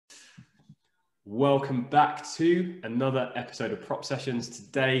Welcome back to another episode of Prop Sessions.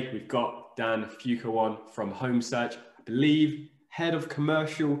 Today we've got Dan Fuqua on from HomeSearch, I believe head of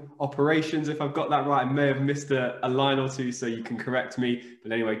commercial operations. If I've got that right, I may have missed a line or two, so you can correct me.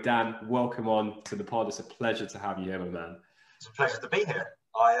 But anyway, Dan, welcome on to the pod. It's a pleasure to have you here, my man. It's a pleasure to be here.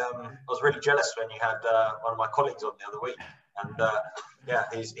 I was really jealous when you had one of my colleagues on the other week, and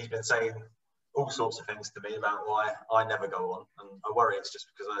he's been saying all sorts of things to me about why I never go on, and I worry it's just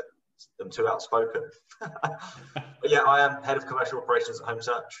because I'm too outspoken. But yeah, I am head of commercial operations at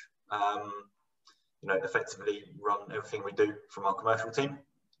HomeSearch. Effectively run everything we do from our commercial team,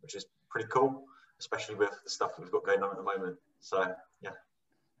 which is pretty cool, especially with the stuff we've got going on at the moment. So yeah.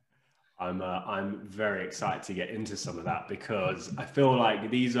 I'm very excited to get into some of that, because I feel like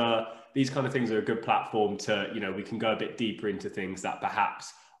these kind of things are a good platform to, we can go a bit deeper into things that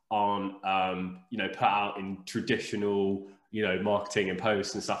perhaps aren't, put out in traditional, marketing and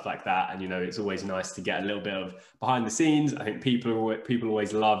posts and stuff like that. And, it's always nice to get a little bit of behind the scenes. I think people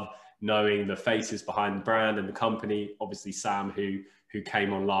always love knowing the faces behind the brand and the company. Obviously, Sam, who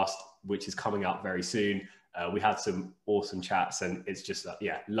came on last, which is coming out very soon. We had some awesome chats, and it's just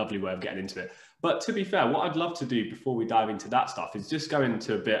lovely way of getting into it. But to be fair, what I'd love to do before we dive into that stuff is just go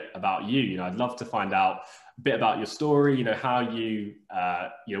into a bit about you. I'd love to find out a bit about your story, how you,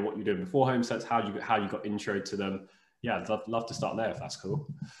 what you're doing before HomeSearch, how you got intro to them. Yeah, I'd love to start there if that's cool.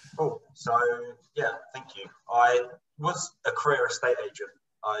 Cool. So yeah, thank you. I was a career estate agent.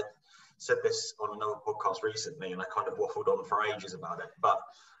 I said this on another podcast recently, and I kind of waffled on for ages about it. But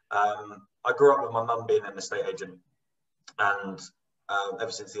I grew up with my mum being an estate agent, and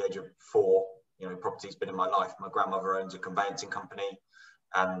ever since the age of 4, property's been in my life. My grandmother owns a conveyancing company,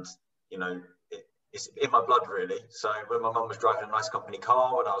 and it's in my blood really. So when my mum was driving a nice company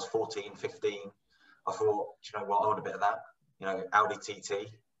car when I was 14, 15, I thought, I want a bit of that. Audi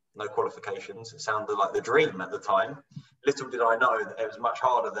TT, no qualifications. It sounded like the dream at the time. Little did I know that it was much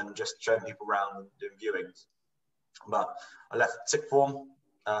harder than just showing people around and doing viewings. But I left sixth form,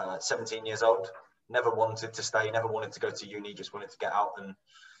 17 years old, never wanted to stay, never wanted to go to uni, just wanted to get out and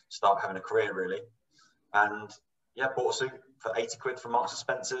start having a career really. And yeah, bought a suit for 80 quid from Marks and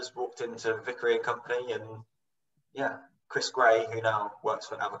Spencer's, walked into Vickery and Company, and yeah, Chris Gray, who now works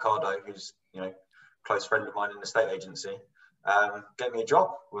for Avocado, who's, close friend of mine in the estate agency, gave me a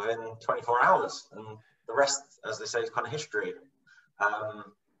job within 24 hours. And the rest, as they say, is kind of history.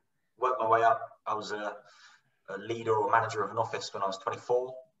 Worked my way up. I was a leader or manager of an office when I was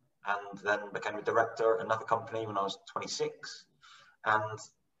 24, and then became a director at another company when I was 26. And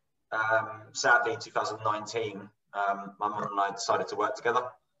sadly, in 2019, my mum and I decided to work together.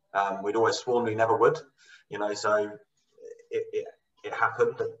 We'd always sworn we never would, so it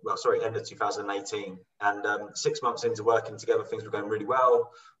happened. End of 2018. And 6 months into working together, things were going really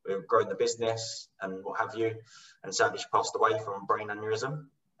well. We were growing the business and what have you. And sadly, she passed away from brain aneurysm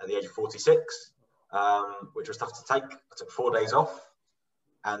at the age of 46, which was tough to take. I took 4 days off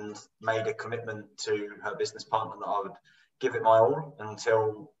and made a commitment to her business partner that I would give it my all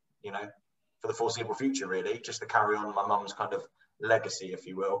until, for the foreseeable future, really, just to carry on my mum's kind of legacy, if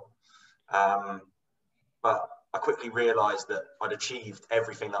you will. But I quickly realised that I'd achieved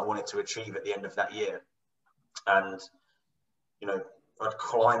everything that I wanted to achieve at the end of that year. And, I'd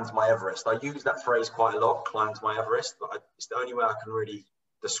climbed my Everest. I use that phrase quite a lot, climbed my Everest, but it's the only way I can really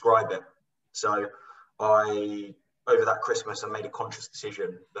describe it. So over that Christmas, I made a conscious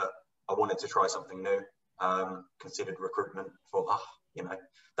decision that I wanted to try something new, considered recruitment, thought,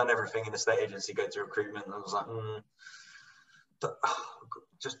 done everything in the estate agency, go to recruitment. And I was like,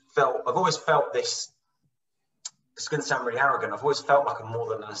 I've always felt this, it's going to sound really arrogant. I've always felt like I'm more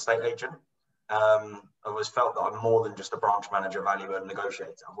than an estate agent. I've always felt that I'm more than just a branch manager, valuer, and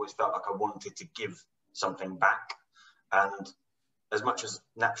negotiator. I've always felt like I wanted to give something back. And as much as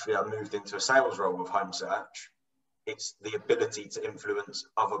naturally I moved into a sales role with HomeSearch, it's the ability to influence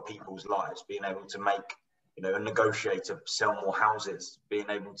other people's lives, being able to make, a negotiator sell more houses, being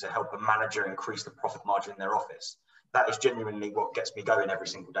able to help a manager increase the profit margin in their office. That is genuinely what gets me going every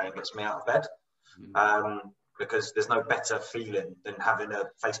single day and gets me out of bed. Because there's no better feeling than having a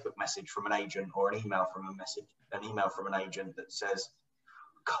Facebook message from an agent or an email from an agent that says,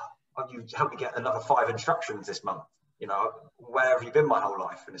 God, you helped me get another 5 instructions this month. Where have you been my whole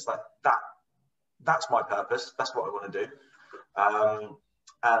life? And it's like that's my purpose. That's what I want to do.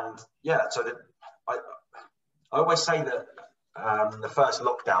 So I always say that the first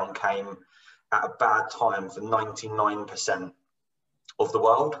lockdown came at a bad time for 99% of the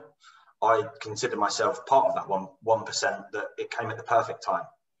world. I consider myself part of that 1% that it came at the perfect time.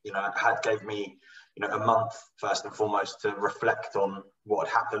 It gave me a month first and foremost to reflect on what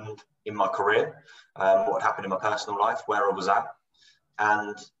had happened in my career, what had happened in my personal life, where I was at.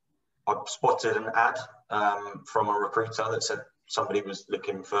 And I spotted an ad from a recruiter that said somebody was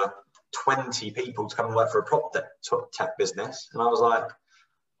looking for 20 people to come and work for a prop tech business. And I was like,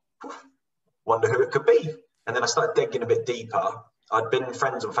 wonder who it could be. And then I started digging a bit deeper. I'd been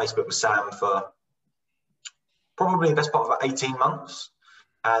friends on Facebook with Sam for probably the best part of about 18 months.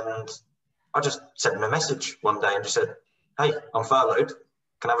 And I just sent him a message one day and just said, hey, I'm furloughed,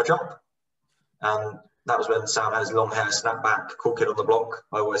 can I have a job? And that was when Sam had his long hair, snapback, cool kid on the block.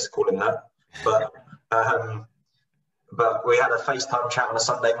 I always call him that. But we had a FaceTime chat on a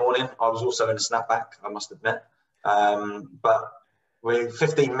Sunday morning. I was also in a snapback, I must admit. But we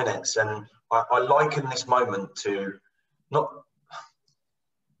 15 minutes, and I liken this moment to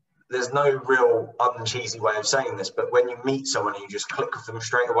there's no real uncheesy way of saying this, but when you meet someone and you just click with them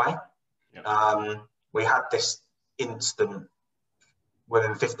straight away. Yeah. We had this instant,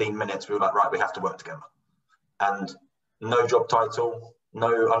 within 15 minutes, we were like, right, we have to work together. And no job title,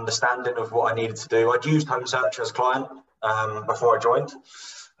 no understanding of what I needed to do. I'd used Home Search as a client before I joined,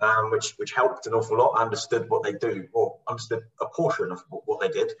 which helped an awful lot. I understood what they do, or understood a portion of what they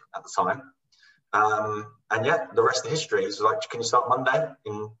did at the time. And yeah, the rest of history is like, can you start Monday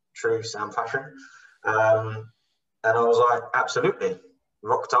in true Sam fashion? And I was like, absolutely.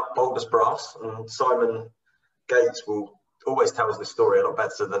 Rocked up, bold as brass. And Simon Gates always tells this story a lot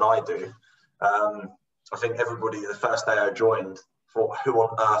better than I do. I think everybody, the first day I joined, thought, who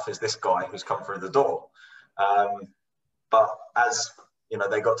on earth is this guy who's come through the door? But as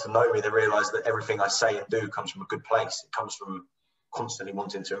they got to know me, they realised that everything I say and do comes from a good place. It comes from constantly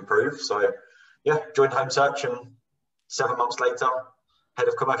wanting to improve. So yeah, joined Home Search, and 7 months later, head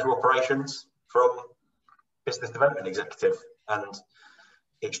of commercial operations from business development executive. And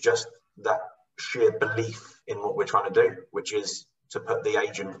it's just that sheer belief in what we're trying to do, which is to put the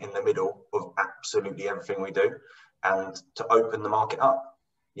agent in the middle of absolutely everything we do and to open the market up.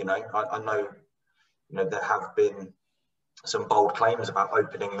 I know, there have been some bold claims about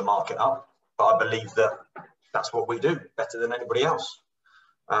opening the market up, but I believe that that's what we do better than anybody else.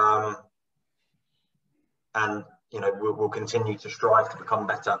 And, we'll continue to strive to become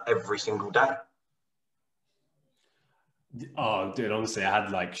better every single day. Oh, dude, honestly, I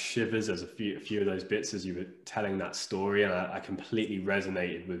had like shivers as a few of those bits as you were telling that story, and I completely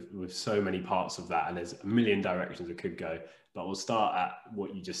resonated with so many parts of that. And there's a million directions it could go, but we'll start at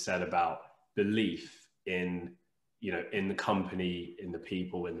what you just said about belief in, in the company, in the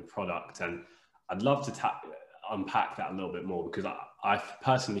people, in the product. And I'd love to unpack that a little bit more, because I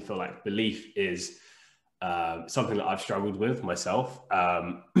personally feel like belief is something that I've struggled with myself.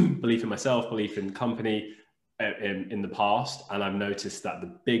 Belief in myself, belief in company, in the past. And I've noticed that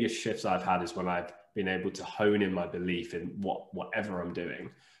the biggest shifts I've had is when I've been able to hone in my belief in whatever I'm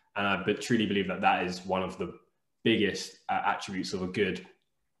doing. And I truly believe that is one of the biggest attributes of a good,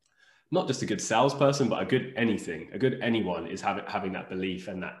 not just a good salesperson, but a good anyone is having that belief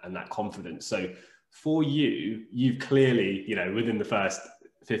and that confidence. So for you've clearly, within the first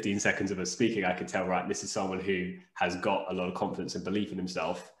 15 seconds of us speaking, I could tell, right, this is someone who has got a lot of confidence and belief in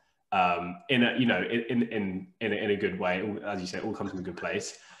himself. In a good way, as you say, it all comes from a good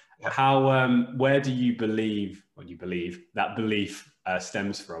place. Yeah. How where do you believe that belief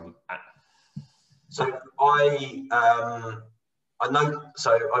stems from? So I know.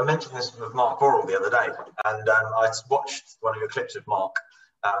 So I mentioned this with Mark Borrell the other day, and I watched one of your clips with Mark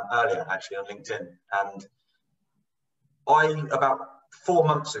earlier, actually, on LinkedIn. And I, about 4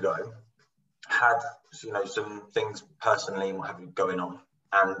 months ago, had some things personally and what have you going on,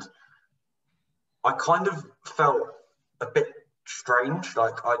 and I kind of felt a bit strange.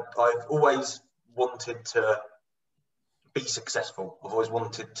 Like I've always wanted to be successful. I've always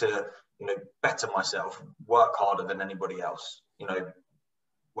wanted to, better myself, work harder than anybody else,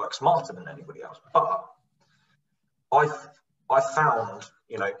 work smarter than anybody else. But I found,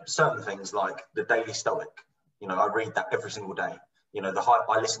 certain things like the Daily Stoic. I read that every single day.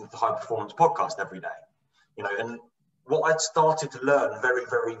 I listen to the High Performance podcast every day. And what I'd started to learn very,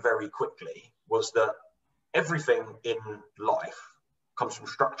 very, very quickly was that everything in life comes from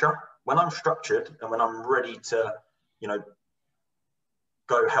structure. When I'm structured and when I'm ready to,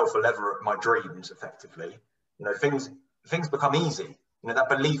 go hell for leather at my dreams, effectively, things become easy. That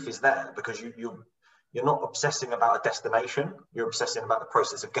belief is there because you're not obsessing about a destination. You're obsessing about the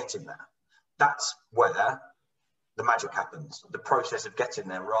process of getting there. That's where the magic happens. The process of getting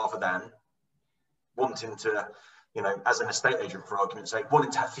there, rather than wanting to, as an estate agent, for argument's sake,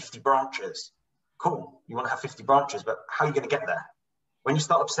 wanting to have 50 branches. Cool, you want to have 50 branches, but how are you going to get there? When you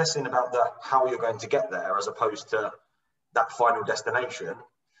start obsessing about how you're going to get there, as opposed to that final destination,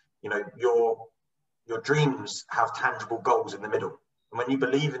 you know, your dreams have tangible goals in the middle. And when you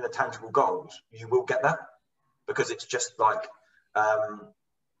believe in the tangible goals, you will get there, because it's just like,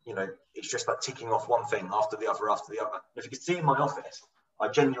 you know, it's just like ticking off one thing after the other after the other. If you can see in my office, I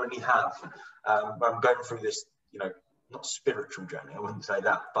genuinely have, I'm going through this, you know, not spiritual journey, I wouldn't say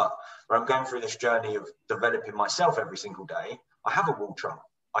that, but when I'm going through this journey of developing myself every single day, I have a wall chart.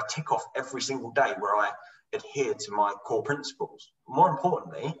 I tick off every single day where I adhere to my core principles. More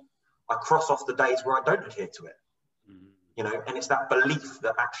importantly, I cross off the days where I don't adhere to it. You know, and it's that belief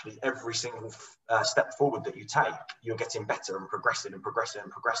that actually every single step forward that you take, you're getting better and progressing and progressing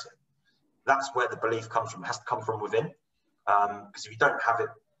and progressing. That's where the belief comes from. It has to come from within. Because if you don't have it,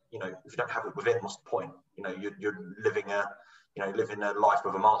 you know, if you don't have it within, what's the point? You know, you're living a life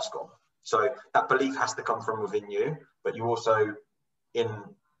with a mask on. So that belief has to come from within you. But you also, in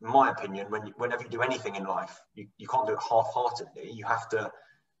my opinion, whenever you do anything in life, you can't do it half-heartedly. You have to,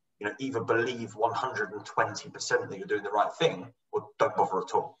 you know, either believe 120% that you're doing the right thing, or don't bother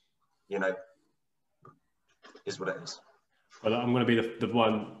at all. You know, is what it is. Well, I'm going to be the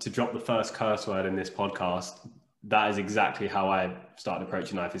one to drop the first curse word in this podcast. That is exactly how I started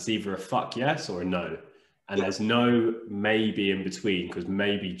approaching life. It's either a fuck yes or a no. And there's no maybe in between, because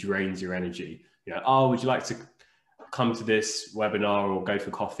maybe drains your energy. You know, oh, would you like to come to this webinar or go for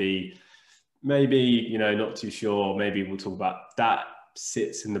coffee? Maybe, you know, not too sure. Maybe we'll talk about that.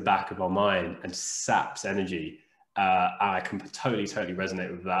 Sits in the back of our mind and saps energy. And I can totally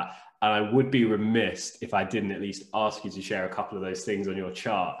resonate with that. And I would be remiss if I didn't at least ask you to share a couple of those things on your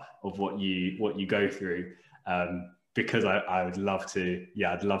chart of what you go through. Because I would love to,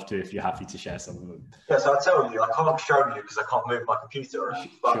 I'd love to if you're happy to share some of them. Yes, I'll tell you, I can't show you because I can't move my computer around.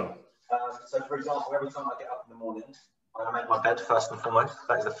 But, sure. So for example, every time I get up in the morning, I make my bed first and foremost.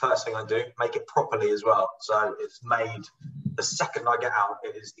 That is the first thing I do. Make it properly as well. So it's made the second I get out,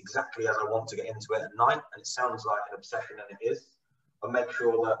 it is exactly as I want to get into it at night. And it sounds like an obsession, and it is. I make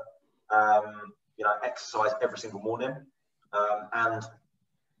sure that, you know, I exercise every single morning. And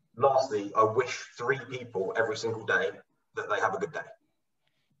lastly, I wish 3 people every single day that they have a good day.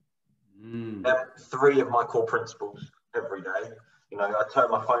 3 of my core principles every day. You know, I turn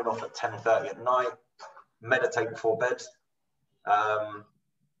my phone off at 10:30 at night, meditate before bed.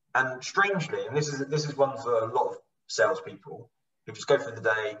 And strangely, and this is one for a lot of salespeople who just go through the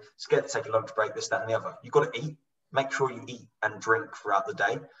day, scared to take a lunch break, this, that, and the other. You've got to eat. Make sure you eat and drink throughout the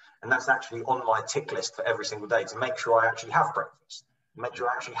day. And that's actually on my tick list for every single day, to make sure I actually have breakfast. Make sure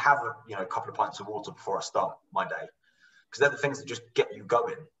I actually have a couple of pints of water before I start my day, because they're the things that just get you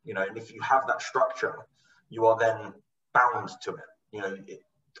going. You know, and if you have that structure, you are then bound to it. You know,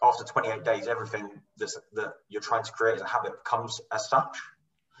 after 28 days, everything that you're trying to create as a habit becomes as such.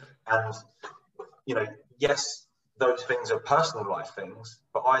 And you know, yes, those things are personal life things,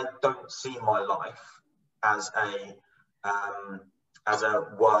 but I don't see my life as a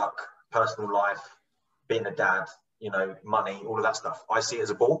work, personal life, being a dad, you know, money, all of that stuff. I see it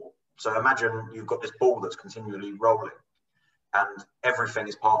as a ball. So imagine you've got this ball that's continually rolling, and everything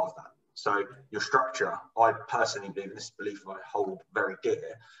is part of that. So your structure, I personally believe, and this belief I hold very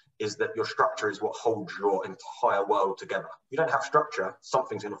dear, is that your structure is what holds your entire world together. If you don't have structure,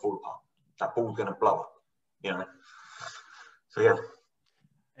 something's going to fall apart. That ball's going to blow up, you know. So yeah.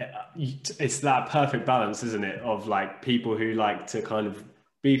 It's that perfect balance, isn't it, of like people who like to kind of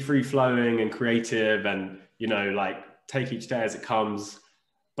be free flowing and creative and, you know, like take each day as it comes,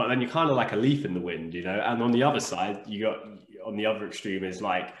 but then you're kind of like a leaf in the wind, you know. And on the other side, you got, on the other extreme is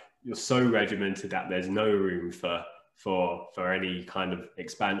like you're so regimented that there's no room for any kind of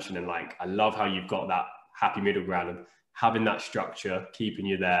expansion. And like, I love how you've got that happy middle ground of having that structure, keeping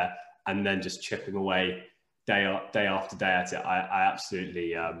you there, and then just chipping away day after day at it. I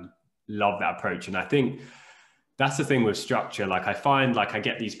absolutely love that approach. And I think that's the thing with structure. Like I find like I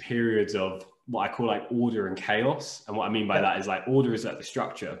get these periods of what I call like order and chaos. And what I mean by that is like order is like the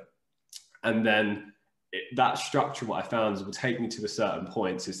structure. And then that structure, what I found is will take me to a certain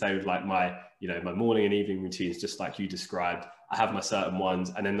point. So say with like my, you know, my morning and evening routines, just like you described, I have my certain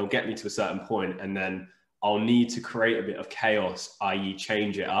ones, and then they'll get me to a certain point, and then I'll need to create a bit of chaos, i.e.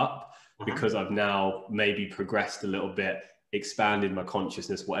 change it up, because I've now maybe progressed a little bit, expanded my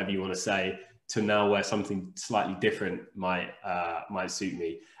consciousness, whatever you want to say, to now where something slightly different might suit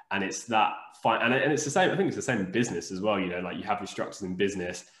me. And it's that fine. And it's the same, I think it's the same in business as well. You know, like you have your structures in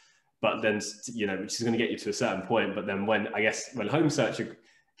business, but then, you know, which is going to get you to a certain point. But then when home search are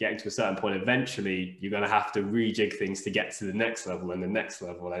getting to a certain point, eventually you're going to have to rejig things to get to the next level and the next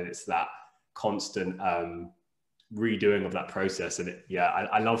level. And it's that constant, redoing of that process. And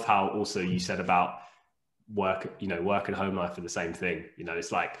I love how also you said about work and home life are the same thing.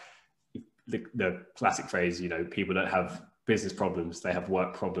 It's like the classic phrase, people don't have business problems, they have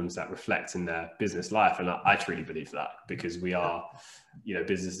work problems that reflect in their business life. And I truly believe that, because we are,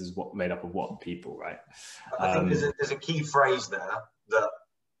 business is made up of what? People, right? I think there's a key phrase there that,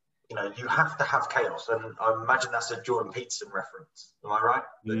 you have to have chaos, and I imagine that's a Jordan Peterson reference. Am I right?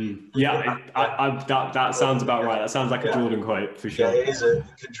 That sounds about right. That sounds like a Jordan quote for sure. Yeah, it is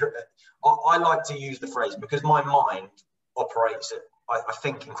I like to use the phrase because my mind operates I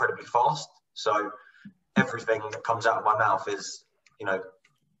think incredibly fast. So everything that comes out of my mouth is,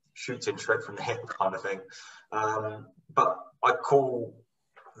 shooting straight from the hip kind of thing. But I call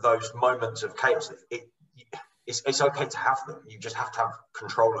those moments of chaos, it's okay to have them. You just have to have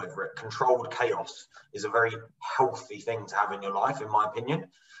control over it. Controlled chaos is a very healthy thing to have in your life, in my opinion,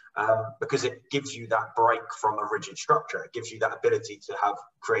 because it gives you that break from a rigid structure. It gives you that ability to have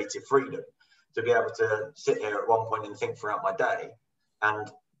creative freedom, to be able to sit here at one point and think throughout my day.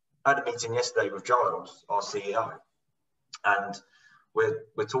 And I had a meeting yesterday with Giles, our CEO, and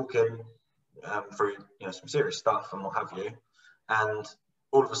we're talking through some serious stuff and what have you. And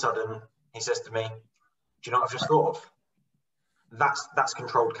all of a sudden, he says to me, "Do you know what I've just thought of? That's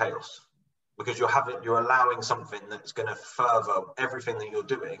controlled chaos, because you're allowing something that's going to further everything that you're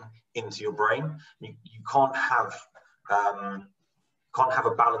doing into your brain. You can't have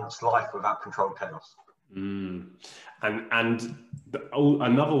a balanced life without controlled chaos." And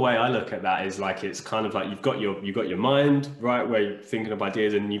another way I look at that is like, it's kind of like you've got your mind, right, where you're thinking of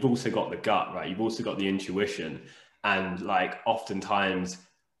ideas, and you've also got the gut, right? You've also got the intuition. And like, oftentimes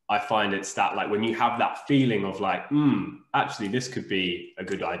I find it's that, like, when you have that feeling of like, actually this could be a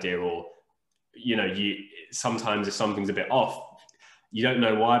good idea, or sometimes if something's a bit off, you don't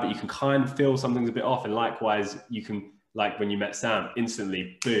know why, but you can kind of feel something's a bit off. And likewise, you can, like when you met Sam,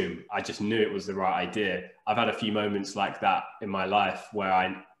 instantly, boom, I just knew it was the right idea. I've had a few moments like that in my life where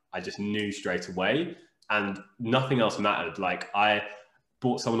I just knew straight away, and nothing else mattered. Like, I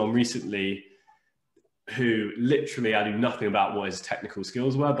brought someone on recently who literally, I knew nothing about what his technical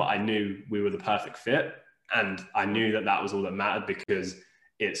skills were, but I knew we were the perfect fit. And I knew that was all that mattered, because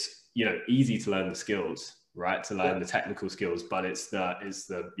it's, easy to learn the skills, right? To learn the technical skills, but it's the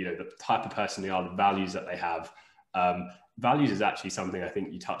the type of person they are, the values that they have. Values is actually something I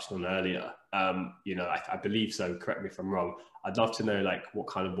think you touched on earlier. I believe so. Correct me if I'm wrong. I'd love to know, like,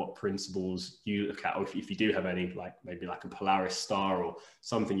 what principles you look at, or if you do have any, like maybe like a Polaris star or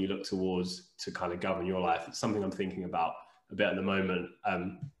something you look towards to kind of govern your life. It's something I'm thinking about a bit at the moment.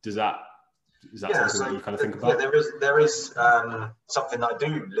 Is that something that you kind of think about? Yeah, there is something that I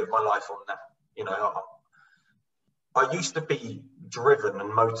do live my life on now. I used to be driven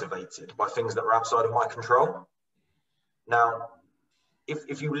and motivated by things that were outside of my control. Now,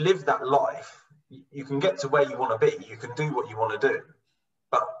 if you live that life, you can get to where you want to be. You can do what you want to do.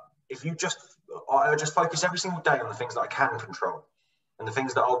 But if I just focus every single day on the things that I can control and the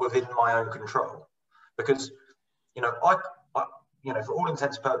things that are within my own control. Because, for all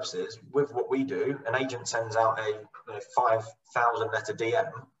intents and purposes, with what we do, an agent sends out a 5,000 letter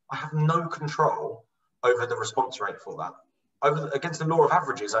DM. I have no control over the response rate for that. Against the law of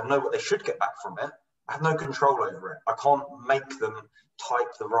averages, I know what they should get back from it. I have no control over it. I can't make them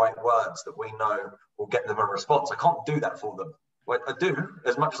type the right words that we know will get them a response. I can't do that for them. Well, I do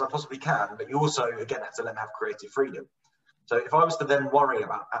as much as I possibly can, but you also, again, have to let them have creative freedom. So if I was to then worry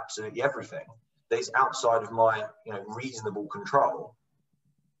about absolutely everything that is outside of my reasonable control,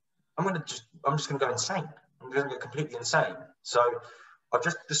 I'm just going to go insane. I'm going to get completely insane. So I've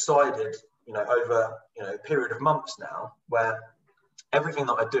just decided, over a period of months now, where everything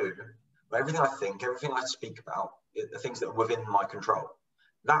that I do, everything I think, everything I speak about, the things that are within my control.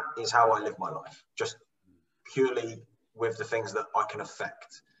 That is how I live my life, just purely with the things that I can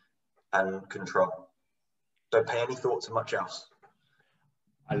affect and control. Don't pay any thought to much else.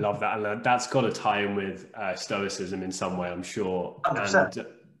 I love that. And that's got to tie in with stoicism in some way, I'm sure. 100%.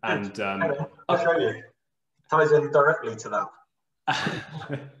 And I'll show you. Ties in directly to that.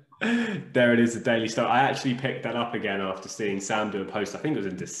 There it is, the Daily Stoic. I actually picked that up again after seeing Sam do a post. I think it was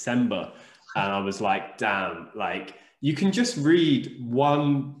in December, and I was like, damn, like, you can just read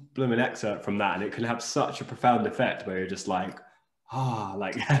one blooming excerpt from that and it can have such a profound effect where you're just like,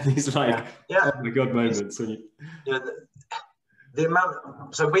 like these like oh my god moments when you the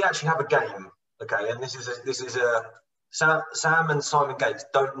amount. So we actually have a game, okay, and this is a Sam and Simon Gates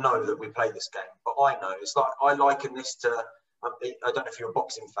don't know that we play this game, but I know. It's like, I liken this to, I don't know if you're a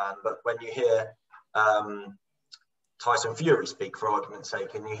boxing fan, but when you hear Tyson Fury speak, for argument's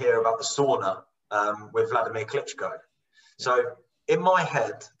sake, and you hear about the sauna with Vladimir Klitschko. So in my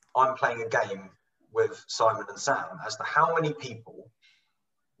head, I'm playing a game with Simon and Sam as to how many people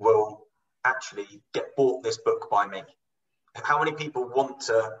will actually get bought this book by me. How many people want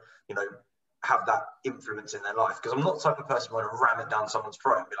to, you know, have that influence in their life? Because I'm not the type of person who want to ram it down someone's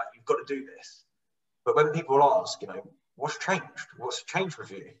throat and be like, you've got to do this. But when people ask, you know, what's changed? What's changed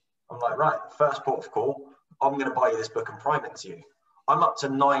with you? I'm like, right, first port of call, I'm going to buy you this book and prime it to you. I'm up to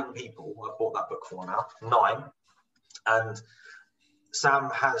 9 people who I've bought that book for now, 9. And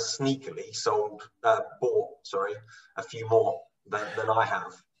Sam has sneakily bought a few more than I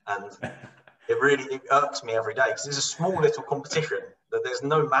have. And it irks me every day because it's a small little competition that there's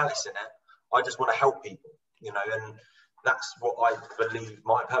no malice in it. I just want to help people, you know, and that's what I believe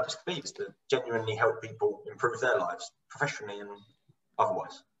my purpose to be, is to genuinely help people improve their lives professionally and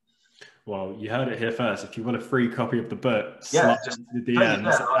otherwise. Well, you heard it here first. If you want a free copy of the book, yeah, just the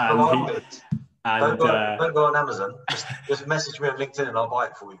DMs. Don't go on Amazon. Just message me on LinkedIn and I'll buy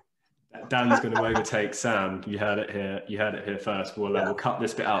it for you. Dan's going to overtake Sam. You heard it here. You heard it here first. We'll cut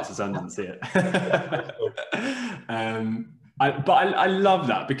this bit out so Sam doesn't see it. I love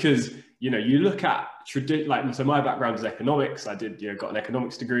that because, you know, you look at so my background is economics. I did, got an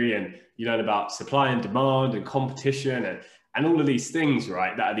economics degree, and you learn about supply and demand and competition and all of these things,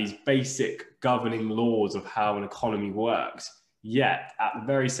 right? That are these basic governing laws of how an economy works. Yet at the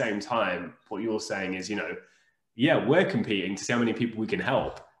very same time, what you're saying is, we're competing to see how many people we can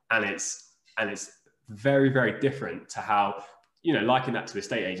help. And it's very, very different to how, liken that to a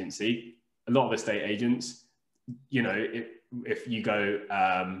state agency. A lot of estate agents, if you go,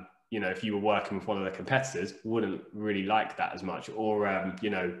 if you were working with one of the competitors, wouldn't really like that as much, or,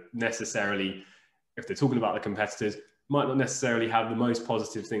 necessarily, if they're talking about the competitors, might not necessarily have the most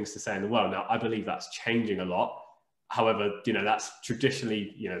positive things to say in the world. Now, I believe that's changing a lot. However, that's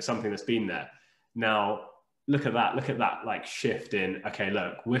traditionally, something that's been there. Now, look at that like shift in, okay,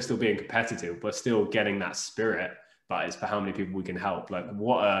 look, we're still being competitive, we're still getting that spirit, but it's for how many people we can help. Like,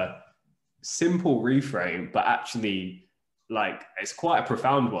 what a simple reframe, but actually, like, it's quite a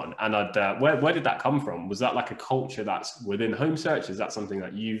profound one. And where did that come from? Was that like a culture that's within Home Search? Is that something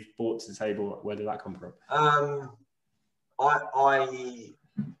that you've brought to the table? Where did that come from?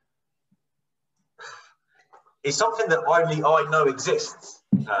 It's something that only I know exists.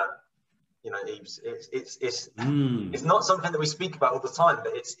 It's not something that we speak about all the time,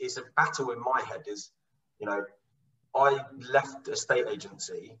 but it's a battle in my head. I left a state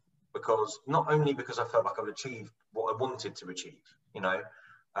agency not only because I felt like I've achieved what I wanted to achieve, but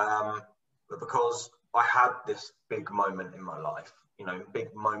because I had this big moment in my life,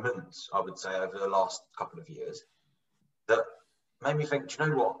 big moments, I would say, over the last couple of years, that made me think, do you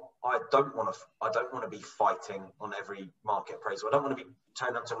know what? I don't want to be fighting on every market appraisal. I don't want to be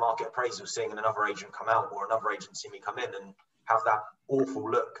turning up to market appraisal, seeing another agent come out or another agent see me come in and have that awful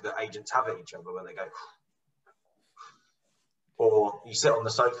look that agents have at each other when they go, or you sit on the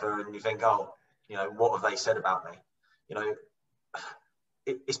sofa and you think, oh, what have they said about me?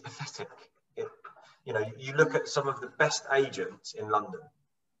 It's pathetic. You look at some of the best agents in London,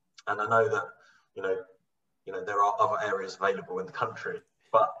 and I know that, there are other areas available in the country,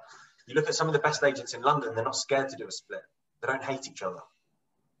 but you look at some of the best agents in London, they're not scared to do a split. They don't hate each other.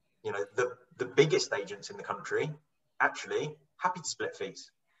 The biggest agents in the country, actually, happy to split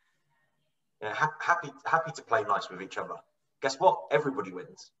fees. Happy to play nice with each other. Guess what? Everybody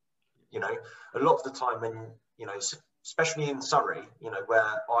wins. A lot of the time when, especially in Surrey,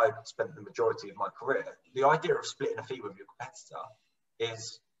 where I spent the majority of my career, the idea of splitting a fee with your competitor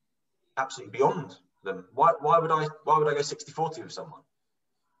is absolutely beyond them. Why would I go 60-40 with someone?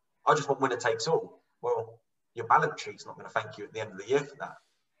 I just want winner takes all. Well, your balance sheet's not going to thank you at the end of the year for that.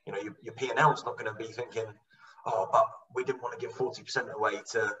 Your P&L is not going to be thinking, oh, but we didn't want to give 40% away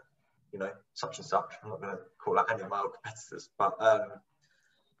to, such and such. I'm not going to call out any of my old competitors, but, a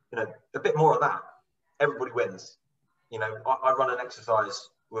bit more of that. Everybody wins. I run an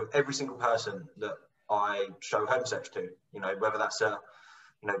exercise with every single person that I show Home Search to, whether that's a,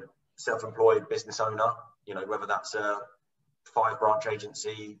 self-employed business owner, whether that's a 5-branch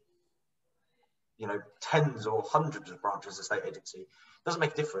agency, tens or hundreds of branches of state agency, doesn't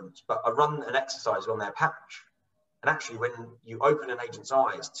make a difference. But I run an exercise on their patch. And actually, when you open an agent's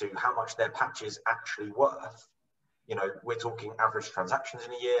eyes to how much their patch is actually worth, we're talking average transactions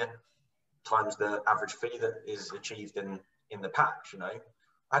in a year times the average fee that is achieved in the patch. I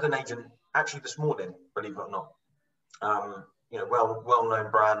had an agent actually this morning, believe it or not, well-known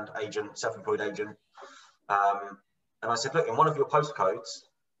brand agent, self-employed agent. And I said, look, in one of your postcodes,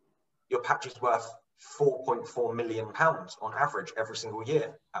 your patch is worth £4.4 million on average every single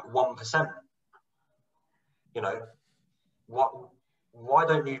year at 1%. You know, why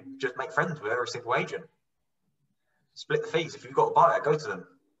don't you just make friends with every single agent? Split the fees. If you've got a buyer, go to them.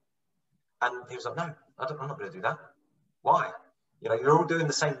 And he was like, no, I'm not going to do that. Why? You know, you're all doing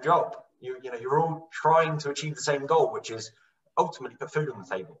the same job. You know, you're all trying to achieve the same goal, which is ultimately put food on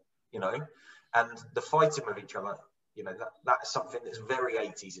the table, you know, and the fighting with each other, you know, that's something that's very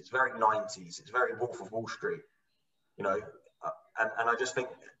 80s, it's very 90s, it's very Wolf of Wall Street, you know, and I just think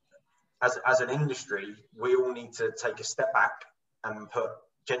as an industry, we all need to take a step back and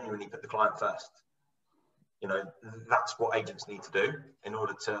genuinely put the client first. You know, that's what agents need to do in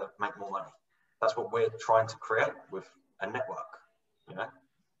order to make more money. That's what we're trying to create with a network, you know.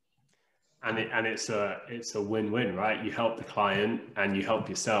 And it's a win-win, right? You help the client and you help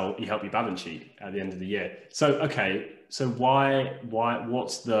yourself, you help your balance sheet at the end of the year. So, okay, so why,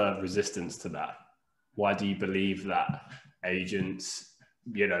 what's the resistance to that? Why do you believe that agents,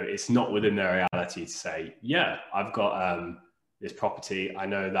 you know, it's not within their reality to say, yeah, I've got this property. I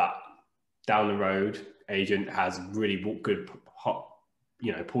know that down the road, agent has really good, hot,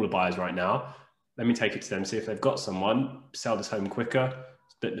 you know, pool of buyers right now. Let me take it to them, see if they've got someone, sell this home quicker,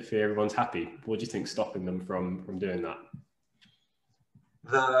 split the fee, everyone's happy. What do you think stopping them from doing that?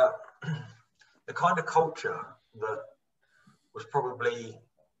 The kind of culture that was probably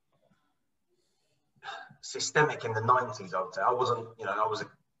systemic in the 90s, I would say. I wasn't, you know, I was a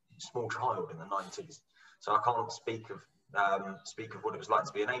small child in the 90s, so I can't speak of what it was like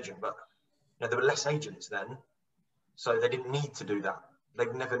to be an agent, but you know, there were less agents then, so they didn't need to do that.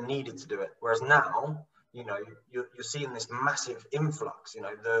 They've never needed to do it. Whereas now, you know, you're seeing this massive influx. You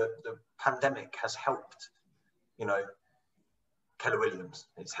know, the pandemic has helped, you know, Keller Williams.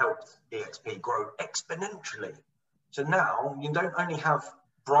 It's helped EXP grow exponentially. So now you don't only have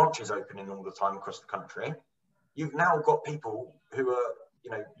branches opening all the time across the country. You've now got people who are,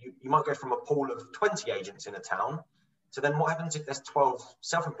 you know, you might go from a pool of 20 agents in a town to then what happens if there's 12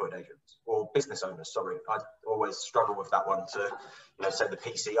 self-employed agents or business owners? Sorry, I always struggle with that one to, you know, say the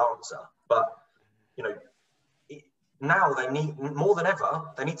PC answer. But, you know, now they need, more than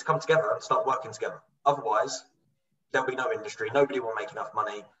ever, they need to come together and start working together. Otherwise, there'll be no industry. Nobody will make enough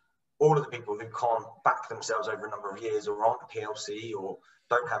money. All of the people who can't back themselves over a number of years or aren't a PLC or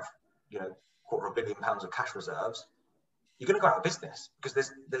don't have, you know, £250 million of cash reserves, you're going to go out of business because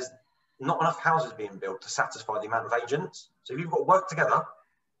there's not enough houses being built to satisfy the amount of agents. So if you've got to work together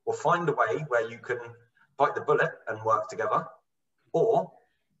or find a way where you can bite the bullet and work together, or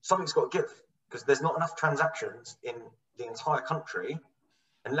something's got to give because there's not enough transactions in the entire country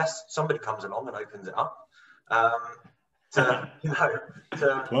unless somebody comes along and opens it up to, you know,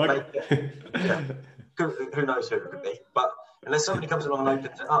 to make it, yeah, who knows who it could be, but unless somebody comes along and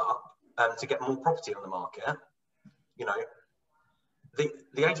opens it up to get more property on the market, you know,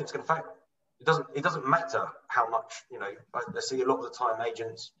 the agent's going to fail. It doesn't matter how much, you know, I see a lot of the time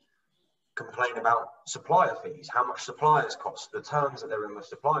agents complain about supplier fees, how much suppliers cost, the terms that they're in with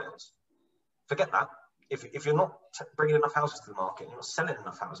suppliers. Forget that. If you're not bringing enough houses to the market, you're not selling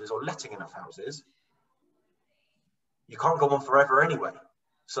enough houses or letting enough houses, you can't go on forever anyway.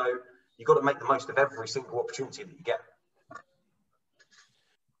 So you've got to make the most of every single opportunity that you get.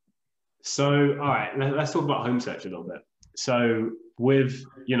 So, all right, let's talk about home search a little bit. So with,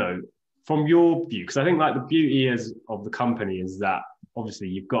 you know, from your view, because I think like the beauty of the company is that obviously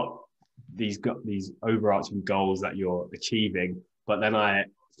you've got these overarching goals that you're achieving, but then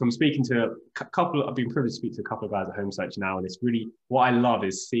from speaking to I've been privileged to speak to a couple of guys at Home Search now, and it's really, what I love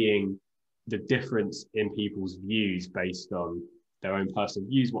is seeing the difference in people's views based on their own personal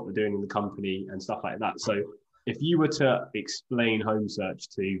views, what they're doing in the company and stuff like that. So if you were to explain Home Search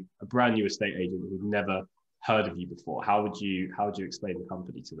to a brand new estate agent who'd never heard of you before, how would you explain the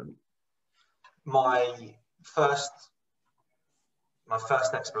company to them? My first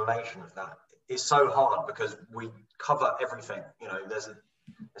explanation of that is so hard because we cover everything. You know, there's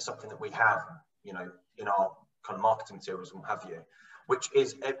something that we have, you know, in our kind of marketing materials and what have you, which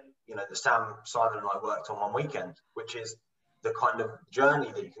is, you know, that Simon and I worked on one weekend, which is the kind of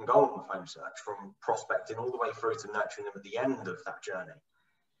journey that you can go on with Home Search, from prospecting all the way through to nurturing them at the end of that journey.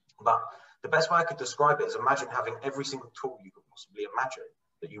 But the best way I could describe it is, imagine having every single tool you could possibly imagine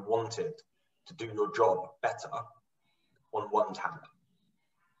that you wanted to do your job better on one tab.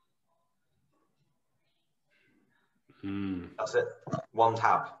 That's it. One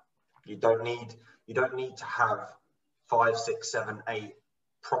tab. You don't need to have 5, 6, 7, 8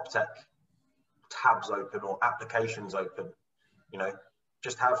 PropTech tabs open or applications open. You know,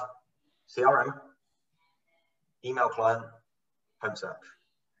 just have CRM, email client, Home Search.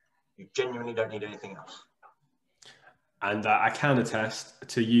 You genuinely don't need anything else. And I can attest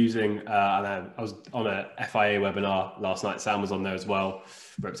to using, and I was on a FIA webinar last night. Sam was on there as well,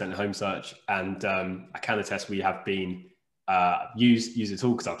 representing Home Search. And I can attest we have been use it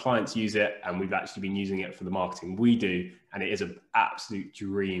all because our clients use it, and we've actually been using it for the marketing we do. And it is an absolute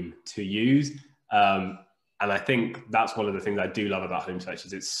dream to use. And I think that's one of the things I do love about Home Search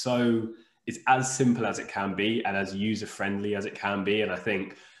is it's as simple as it can be and as user-friendly as it can be. And I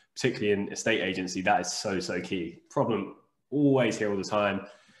think particularly in estate agency, that is so key. Problem always hear all the time.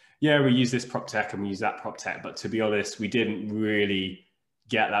 Yeah, we use this prop tech and we use that prop tech, but to be honest, we didn't really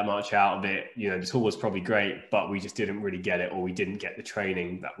get that much out of it. You know, the tool was probably great, but we just didn't really get it, or we didn't get the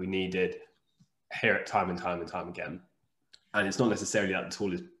training that we needed. Hear it time and time again. And it's not necessarily that the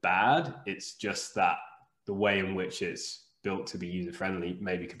tool is bad. It's just that the way in which it's built to be user-friendly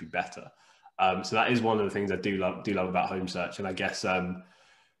maybe could be better. So that is one of the things I do love about Home Search. And I guess,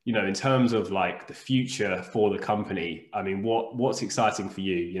 you know, in terms of like the future for the company, I mean, what's exciting for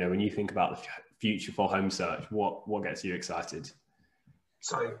you? You know, when you think about the future for Home Search, what gets you excited?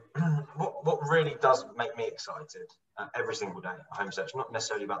 So what really does make me excited every single day at Home Search, not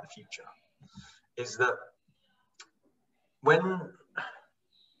necessarily about the future, is that when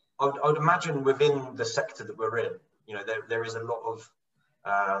I would imagine within the sector that we're in, you know, there is a lot of,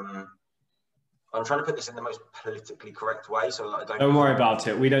 I'm trying to put this in the most politically correct way, so that I don't worry about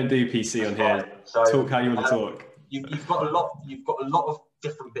it. We don't do PC on here. So, talk how you want to talk. You've got a lot of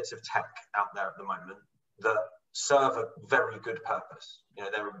different bits of tech out there at the moment that serve a very good purpose. You know,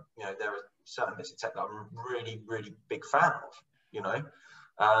 there are certain bits of tech that I'm really big fan of. You know,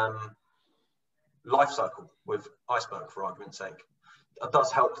 Lifecycle with Iceberg, for argument's sake. It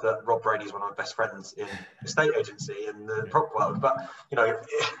does help that Rob Brady is one of my best friends in estate agency and the prop world, but you know,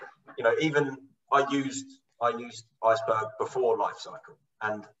 even I used Iceberg before Lifecycle,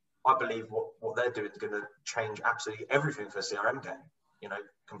 and I believe what they're doing is going to change absolutely everything for CRM game. You know,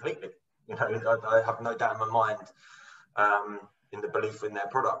 completely. You know, I have no doubt in my mind in the belief in their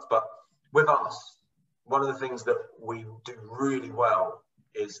product. But with us, one of the things that we do really well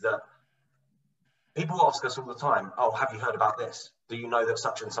is that people ask us all the time, "Oh, have you heard about this? Do you know that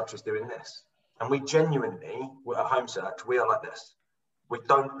such and such is doing this?" And we genuinely, at Home Search, we are like this. We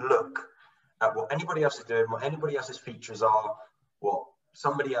don't look at what anybody else is doing, what anybody else's features are, what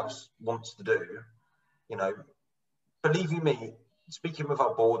somebody else wants to do. You know, believe you me, speaking with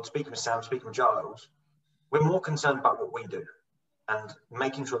our board, speaking with Sam, speaking with Giles, we're more concerned about what we do and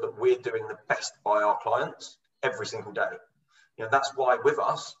making sure that we're doing the best by our clients every single day. You know, that's why with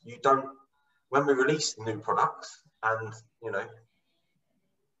us, when we release new products, and, you know,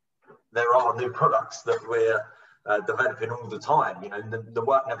 there are new products that we're developing all the time. You know, the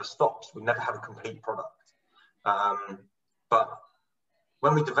work never stops. We never have a complete product. But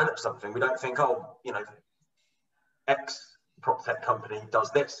when we develop something, we don't think, oh, you know, X prop tech company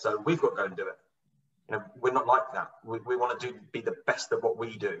does this, so we've got to go and do it. You know, we're not like that. We want to be the best at what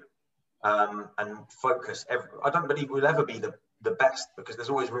we do, and focus. I don't believe we'll ever be the best, because there's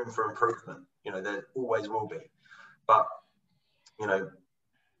always room for improvement. You know, there always will be. But, you know,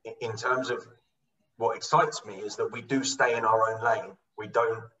 in terms of what excites me is that we do stay in our own lane. We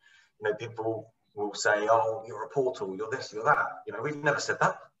don't, you know, people will say, "Oh, you're a portal, you're this, you're that." You know, we've never said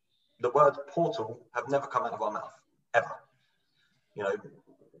that. The word portal have never come out of our mouth, ever. You know,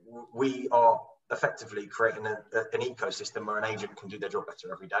 we are effectively creating an ecosystem where an agent can do their job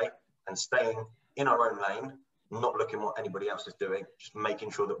better every day, and staying in our own lane, not looking what anybody else is doing, just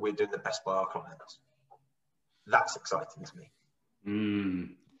making sure that we're doing the best by our clients. That's exciting to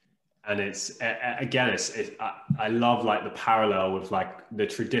me. And it's, again, I love like the parallel with like the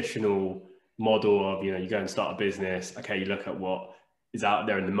traditional model of, you know, you go and start a business. Okay, you look at what is out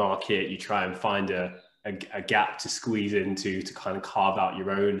there in the market, you try and find a gap to squeeze into to kind of carve out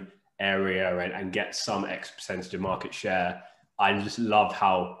your own area and get some X percentage of market share. I just love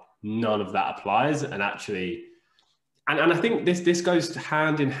how none of that applies. And actually, and I think this goes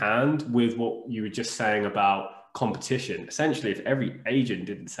hand in hand with what you were just saying about competition. Essentially, if every agent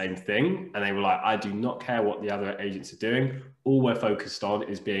did the same thing and they were like, I do not care what the other agents are doing, all we're focused on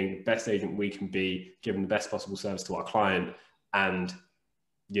is being the best agent we can be, giving the best possible service to our client, and,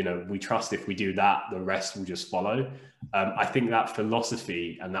 you know, we trust if we do that, the rest will just follow. I think that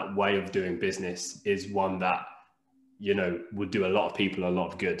philosophy and that way of doing business is one that, you know, would do a lot of people a lot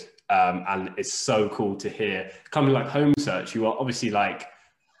of good. And it's so cool to hear a company like Home Search, you are obviously like,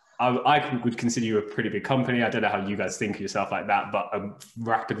 I would consider you a pretty big company. I don't know how you guys think of yourself like that, but a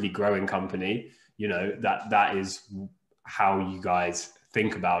rapidly growing company, you know, that is how you guys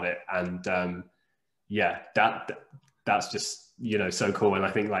think about it. And yeah, that's just, you know, so cool. And I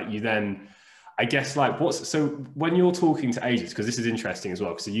think like you then, I guess like so when you're talking to agents, because this is interesting as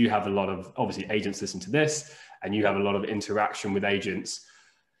well, because you have a lot of, obviously agents listen to this and you have a lot of interaction with agents.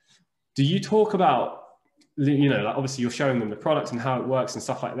 Do you talk about, you know, like obviously you're showing them the product and how it works and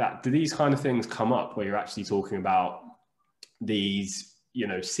stuff like that. Do these kind of things come up where you're actually talking about these, you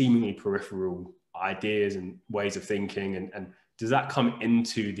know, seemingly peripheral ideas and ways of thinking, and does that come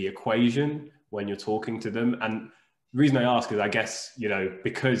into the equation when you're talking to them? And the reason I ask is, I guess, you know,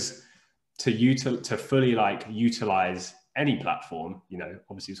 because to fully like utilize any platform, you know,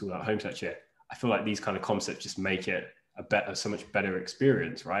 obviously we're talking about home search here, I feel like these kind of concepts just make it so much better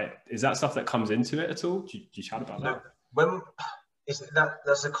experience, right? Is that stuff that comes into it at all? Do you chat about that? When is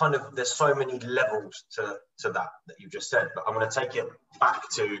that's a kind of, there's so many levels to that you just said, but I'm going to take it back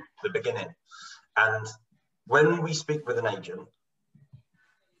to the beginning. And when we speak with an agent,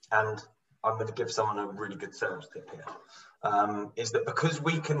 and I'm going to give someone a really good sales tip here, is that because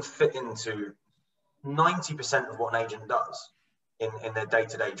we can fit into 90% of what an agent does in their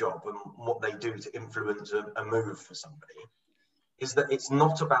day-to-day job and what they do to influence a move for somebody, is that it's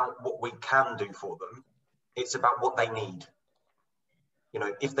not about what we can do for them, it's about what they need. You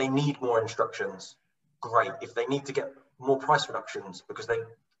know, if they need more instructions, great. If they need to get more price reductions because they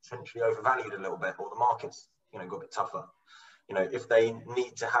potentially overvalued a little bit, or the market's, you know, got a bit tougher. You know, if they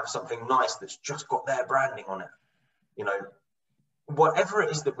need to have something nice that's just got their branding on it, you know, whatever it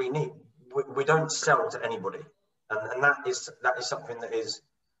is that we need, we don't sell to anybody. And that is something that is,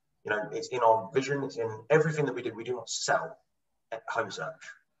 you know, it's in our vision, it's in everything that we do. We do not sell at home search.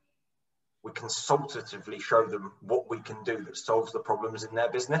 We consultatively show them what we can do that solves the problems in their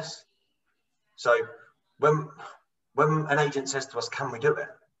business. So when an agent says to us, can we do it?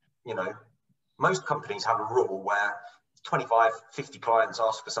 You know, most companies have a rule where 25, 50 clients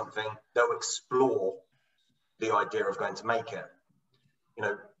ask for something, they'll explore the idea of going to make it. You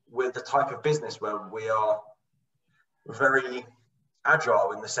know, we're the type of business where we are very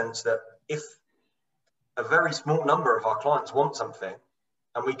agile in the sense that if a very small number of our clients want something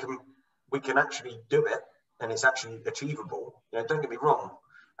and we can actually do it and it's actually achievable, you know, don't get me wrong,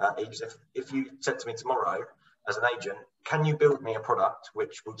 if you said to me tomorrow as an agent, can you build me a product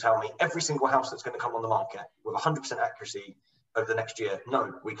which will tell me every single house that's going to come on the market with 100% accuracy over the next year?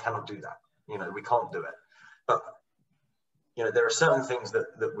 No, we cannot do that. You know, we can't do it. But, you know, there are certain things that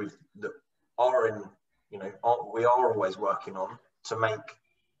are in, you know, we are always working on to make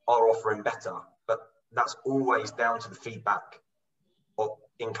our offering better. But that's always down to the feedback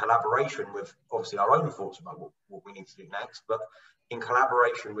in collaboration with obviously our own thoughts about what we need to do next, but in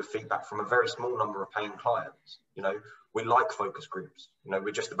collaboration with feedback from a very small number of paying clients. You know, we like focus groups. You know,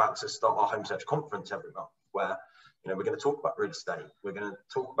 we're just about to start our home search conference every month where, you know, we're going to talk about real estate. We're going to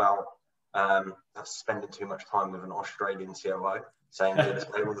talk about spending too much time with an Australian COO saying real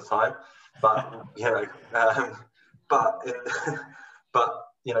estate all the time. But, you know, but,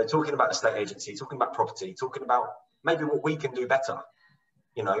 you know, talking about estate agency, talking about property, talking about maybe what we can do better.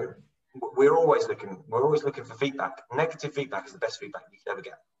 You know, we're always looking for feedback. Negative feedback is the best feedback you can ever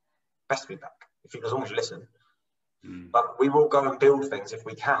get. Best feedback, as long as you listen. But we will go and build things if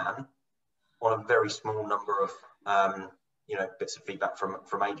we can on a very small number of, you know, bits of feedback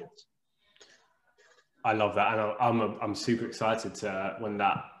from agents. I love that, and I'm super excited to when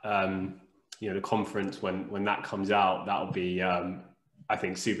that you know, the conference when that comes out. That'll be I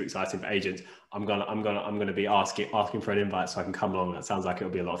think super exciting for agents. I'm gonna be asking for an invite so I can come along. That sounds like it'll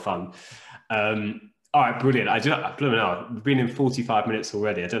be a lot of fun. All right, brilliant. We've been in 45 minutes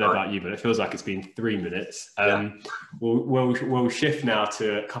already. I don't know about you, but it feels like it's been 3 minutes. We'll shift now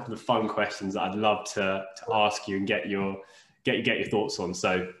to a couple of fun questions that I'd love to ask you and get your thoughts on.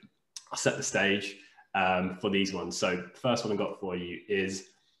 So I'll set the stage for these ones. So first one I got for you is,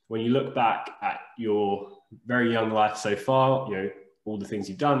 when you look back at your very young life so far, you know, all the things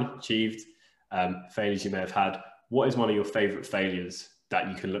you've done, achieved, failures you may have had, what is one of your favorite failures that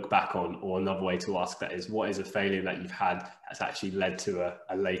you can look back on? Or another way to ask that is, what is a failure that you've had that's actually led to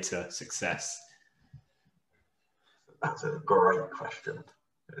a later success? That's a great question.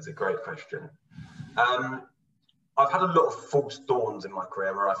 It's a great question. I've had a lot of false dawns in my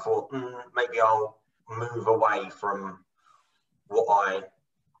career where I thought, maybe I'll move away from what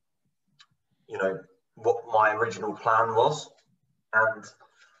my original plan was. And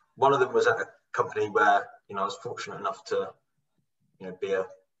one of them was at a company where, you know, I was fortunate enough to, you know, be a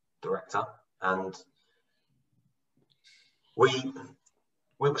director, and we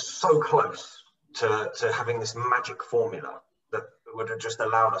were so close to having this magic formula that would have just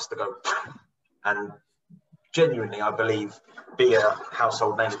allowed us to go and genuinely, I believe, be a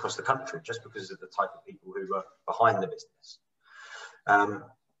household name across the country just because of the type of people who were behind the business.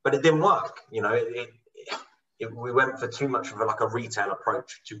 but it didn't work. You know, we went for too much of a retail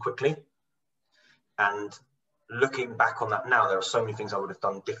approach too quickly. And looking back on that now, there are so many things I would have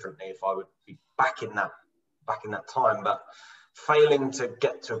done differently if I would be back in that time. But failing to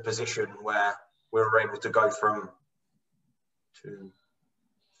get to a position where we were able to go from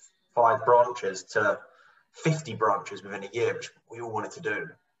 5 branches to 50 branches within a year, which we all wanted to do.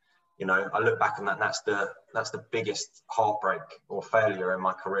 You know, I look back on that, and that's the biggest heartbreak or failure in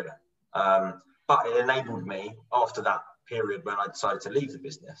my career. But it enabled me, after that period when I decided to leave the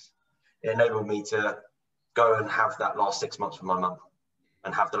business, it enabled me to go and have that last 6 months with my mum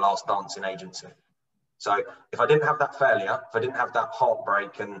and have the last dance in agency. So if I didn't have that failure, if I didn't have that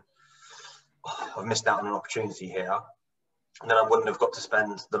heartbreak and I've missed out on an opportunity here, then I wouldn't have got to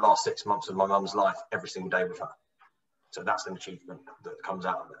spend the last 6 months of my mum's life every single day with her. So that's an achievement that comes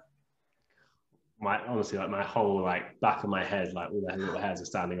out of it. Honestly, like my whole back of my head, like all the little hairs are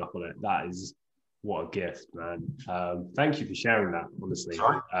standing up on it. That is what a gift, man. Thank you for sharing that, honestly.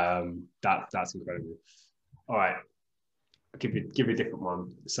 That's incredible. All right, I'll give you a different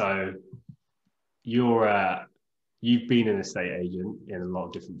one. So you've been an estate agent in a lot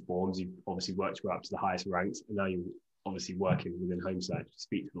of different forms. You've obviously worked your way up to the highest ranks, and now you're obviously working within home search. You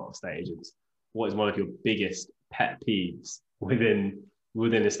speak to a lot of estate agents. What is one of your biggest pet peeves within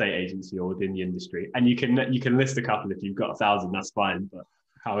estate agency or within the industry? And you can list a couple. If you've got 1,000, that's fine, but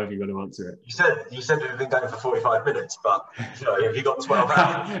however you want to answer it. You said we've been going for 45 minutes, but you know, have you got 12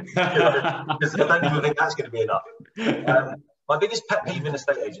 hours? Because I don't even think that's going to be enough. My biggest pet peeve in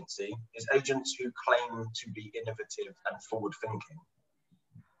estate agency is agents who claim to be innovative and forward thinking,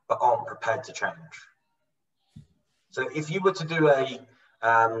 but aren't prepared to change. So if you were to do a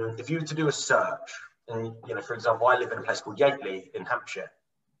search, and you know, for example, I live in a place called Yateley in Hampshire.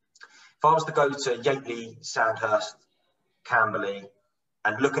 If I was to go to Yateley, Sandhurst, Camberley,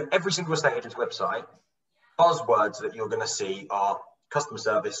 and look at every single estate agent's website, buzzwords that you're going to see are customer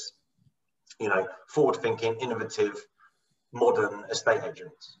service, you know, forward thinking, innovative, modern estate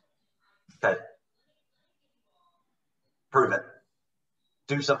agents. Okay. Prove it.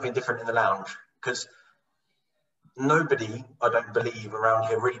 Do something different in the lounge, because nobody, I don't believe, around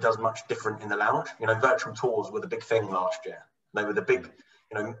here really does much different in the lounge. You know, virtual tours were the big thing last year. They were the big,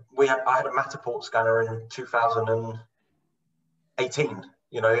 you know, I had a Matterport scanner in 2018.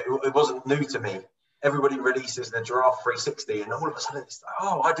 You know, it wasn't new to me. Everybody releases the Giraffe 360 and all of a sudden it's like,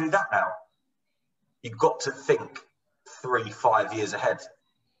 oh, I do that now. You've got to think 3-5 years ahead.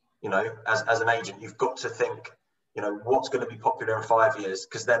 You know, as an agent, you've got to think, you know, what's going to be popular in 5 years?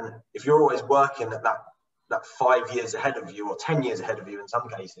 Because then if you're always working at that 5 years ahead of you, or 10 years ahead of you in some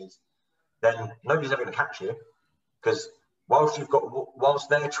cases, then nobody's ever going to catch you. Because whilst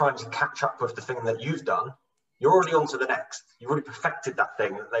they're trying to catch up with the thing that you've done, you're already on to the next. You've already perfected that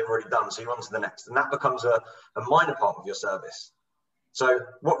thing that they've already done, so you're on to the next. And that becomes a minor part of your service. So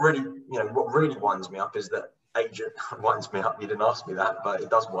what really winds me up is that winds me up, you didn't ask me that, but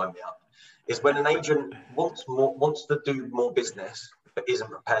it does wind me up, is when an agent wants to do more business, but isn't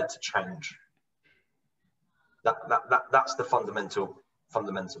prepared to change. That's the fundamental.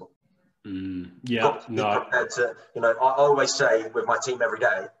 Yeah, no. Prepared to, you know, I always say with my team every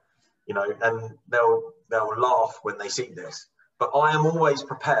day, you know, and they'll laugh when they see this, but I am always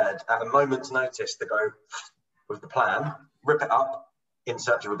prepared at a moment's notice to go with the plan, rip it up in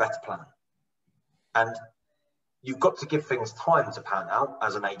search of a better plan. And you've got to give things time to pan out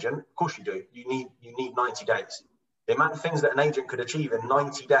as an agent. Of course you do. You need 90 days. The amount of things that an agent could achieve in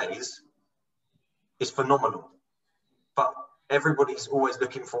 90 days is phenomenal. But everybody's always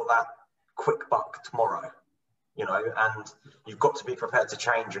looking for that quick buck tomorrow, you know, and you've got to be prepared to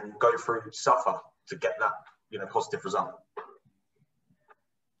change and go through suffer to get that, you know, positive result.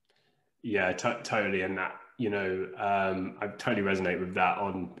 Yeah, totally. And that, you know, I totally resonate with that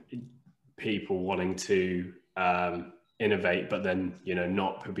on people wanting to innovate, but then, you know,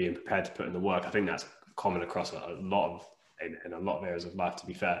 not being prepared to put in the work. I think that's common across in a lot of areas of life, to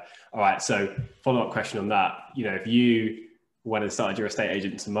be fair. All right, so follow-up question on that. You know, if you went and started your estate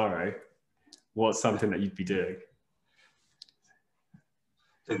agent tomorrow, what's something that you'd be doing?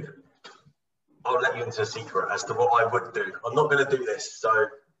 Dude, I'll let you into a secret as to what I would do. I'm not going to do this, so,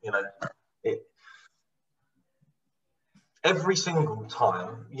 you know, every single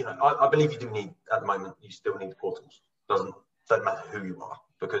time, you know, I believe you do need, at the moment, you still need portals. Don't matter who you are,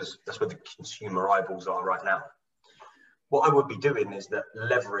 because that's where the consumer eyeballs are right now. What I would be doing is that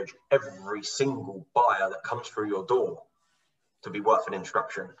leverage every single buyer that comes through your door to be worth an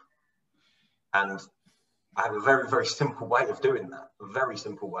introduction. And I have a very, very simple way of doing that.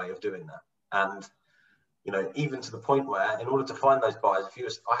 And You know, even to the point where, in order to find those buyers,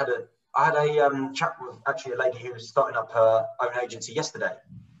 I had a chat with actually a lady who was starting up her own agency yesterday,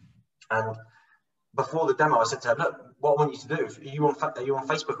 and before the demo, I said to her, "Look, what I want you to do, are you on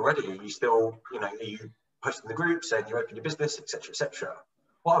Facebook already? Are you still, you know, are you posting the group saying you open your business, etc., etc.?"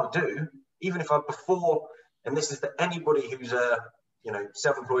 What I would do, even if before, and this is to anybody who's a, you know,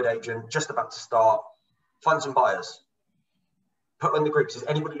 self-employed agent just about to start, find some buyers. Put in the groups, is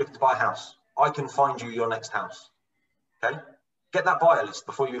anybody looking to buy a house? I can find you your next house. Okay, get that buyer list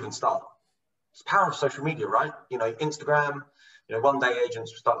before you even start. It's the power of social media, right? You know, Instagram. You know, one day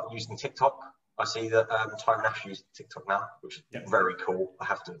agents will start using TikTok. I see that Tyron Nash uses TikTok now, which is very cool. I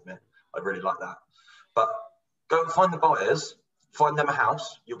have to admit, I really like that. But go and find the buyers, find them a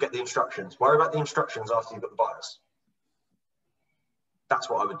house. You'll get the instructions. Worry about the instructions after you've got the buyers. That's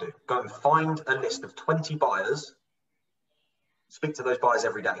what I would do. Go and find a list of 20 buyers. Speak to those buyers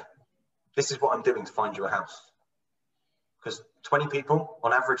every day. This is what I'm doing to find you a house. Because 20 people,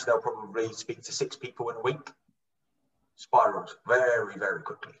 on average, they'll probably speak to 6 people in a week. Spirals very, very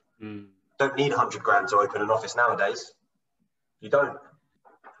quickly. Don't need 100 grand to open an office nowadays. You don't.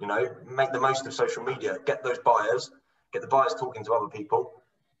 You know, make the most of social media. Get those buyers. Get the buyers talking to other people.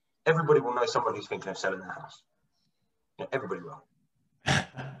 Everybody will know someone who's thinking of selling their house. Yeah, everybody will.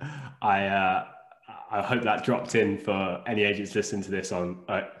 I hope that dropped in for any agents listening to this on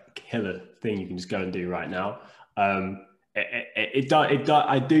a killer thing you can just go and do right now. I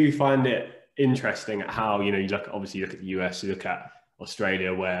do find it interesting at how, you know, you look at the US, you look at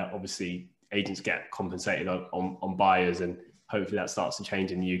Australia, where obviously agents get compensated on buyers, and hopefully that starts to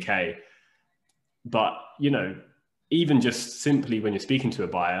change in the UK. But, you know, even just simply when you're speaking to a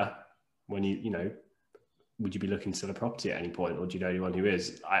buyer, when you know, would you be looking to sell a property at any point, or do you know anyone who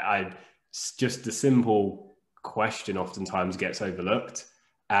is? Just the simple question oftentimes gets overlooked,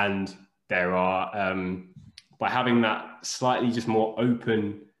 and there are, by having that slightly just more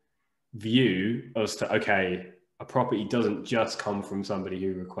open view as to, okay, a property doesn't just come from somebody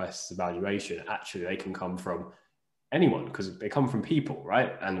who requests a valuation. Actually, they can come from anyone, because they come from people,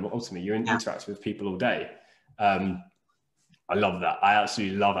 right? And ultimately, you're interacting with people all day. I love that. I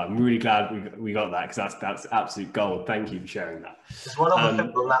absolutely love that. I'm really glad we got that, because that's absolute gold. Thank you for sharing that. Just one other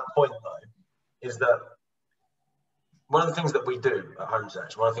thing on that point, though, is that one of the things that we do at Home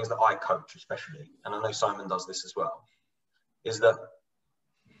Search, one of the things that I coach especially, and I know Simon does this as well, is that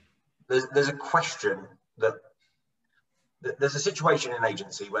there's a question that there's a situation in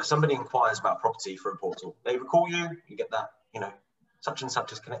agency where somebody inquires about property for a portal. They would call you, you get that, you know, such and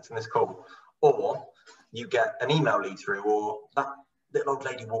such is connecting this call, or you get an email lead through, or that little old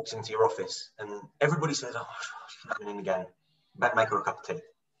lady walks into your office and everybody says, "Oh, she's coming in again. Better make her a cup of tea."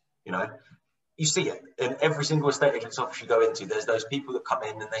 You know, you see it in every single estate agent's office you go into. There's those people that come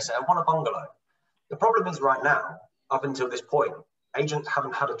in and they say, "I want a bungalow." The problem is right now, up until this point, agents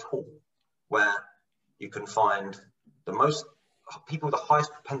haven't had a tool where you can find the most people with the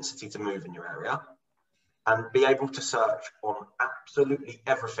highest propensity to move in your area and be able to search on absolutely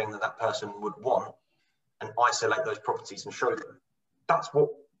everything that person would want and isolate those properties and show them. That's what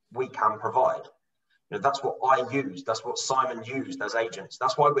we can provide. You know, that's what I use. That's what Simon used as agents.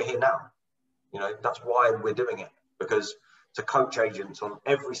 That's why we're here now. You know, that's why we're doing it, because to coach agents on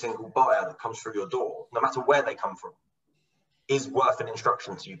every single buyer that comes through your door, no matter where they come from, is worth an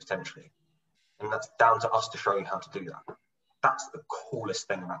instruction to you potentially. And that's down to us to show you how to do that. That's the coolest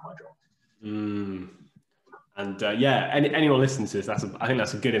thing about my job. And yeah, anyone listening to this, I think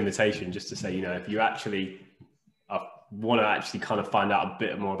that's a good invitation, just to say, you know, if you actually want to actually kind of find out a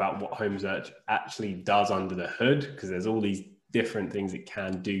bit more about what Home Search actually does under the hood, because there's all these different things it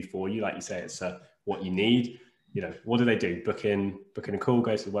can do for you. Like you say, it's what you need. You know, what do they do? Book in a call,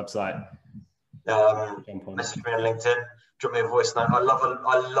 go to the website. Message me on LinkedIn, drop me a voice note. I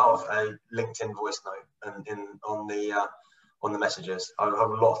love a LinkedIn voice note and on the messages. I have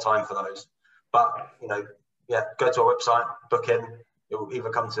a lot of time for those. But, you know, yeah, go to our website, book in. It will either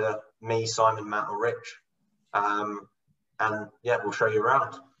come to me, Simon, Matt, or Rich. And yeah, we'll show you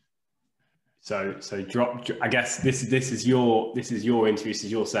around. So drop. I guess this is your interview, this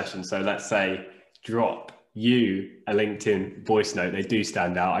is your session. So let's say drop you a LinkedIn voice note. They do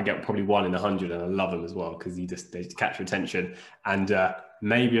stand out. I get probably 1 in 100, and I love them as well, because they catch your attention, and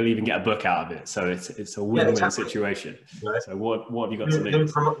maybe you'll even get a book out of it. So it's a win-win situation. Right. So what have you got to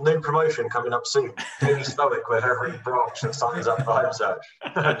lose? New promotion coming up soon. Daily Stoic with every branch that signs up for Home Search.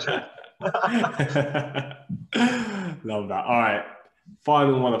 Love that. All right,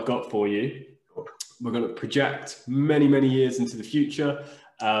 final one I've got for you. We're going to project many years into the future.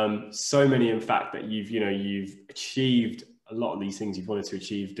 So many, in fact, that you've achieved a lot of these things you've wanted to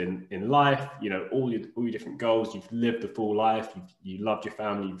achieve in life, you know, all your different goals, you've lived a full life, you loved your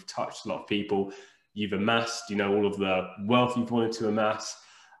family, you've touched a lot of people, you've amassed, you know, all of the wealth you've wanted to amass.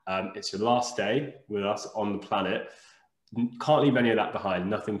 It's your last day with us on the planet. Can't leave any of that behind,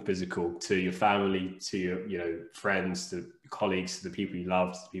 nothing physical, to your family, to your, you know, friends, to colleagues, to the people you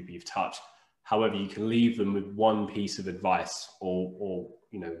love, to the people you've touched. However, you can leave them with one piece of advice or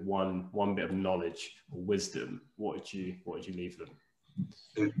you know, one bit of knowledge or wisdom. What would you leave them?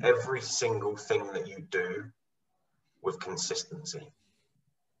 Do every single thing that you do with consistency.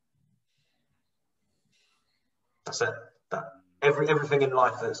 That's it. That everything in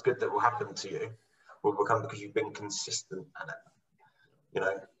life that's good that will happen to you will become because you've been consistent at it. You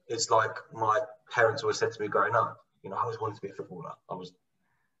know, it's like my parents always said to me growing up, you know, I always wanted to be a footballer. I was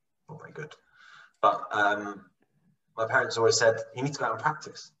not very good. But my parents always said, you need to go out and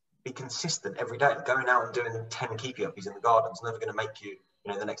practice. Be consistent every day. Going out and doing 10 keepy-uppies in the garden is never going to make you,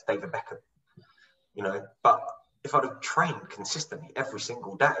 you know, the next David Beckham. You know, but if I'd have trained consistently every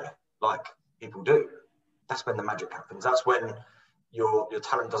single day, like people do, that's when the magic happens. That's when your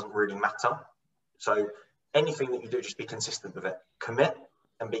talent doesn't really matter. So anything that you do, just be consistent with it. Commit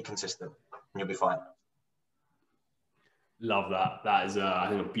and be consistent, and you'll be fine. Love that. That is, I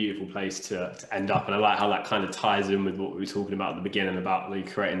think, a beautiful place to end up. And I like how that kind of ties in with what we were talking about at the beginning about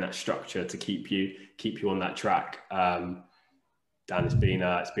like creating that structure to keep you on that track. Dan, it's been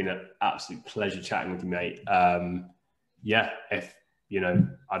an absolute pleasure chatting with you, mate. Yeah, if you know,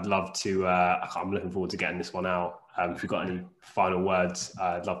 I'd love to. I'm looking forward to getting this one out. If you've got any final words,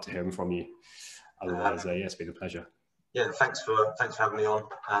 I'd love to hear them from you. Otherwise, yeah, it's been a pleasure. Yeah, thanks for having me on,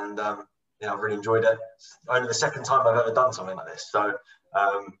 and yeah, I've really enjoyed it. It's only the second time I've ever done something like this, so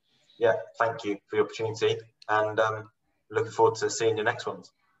yeah, thank you for the opportunity, and looking forward to seeing your next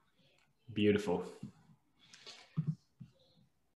ones. Beautiful.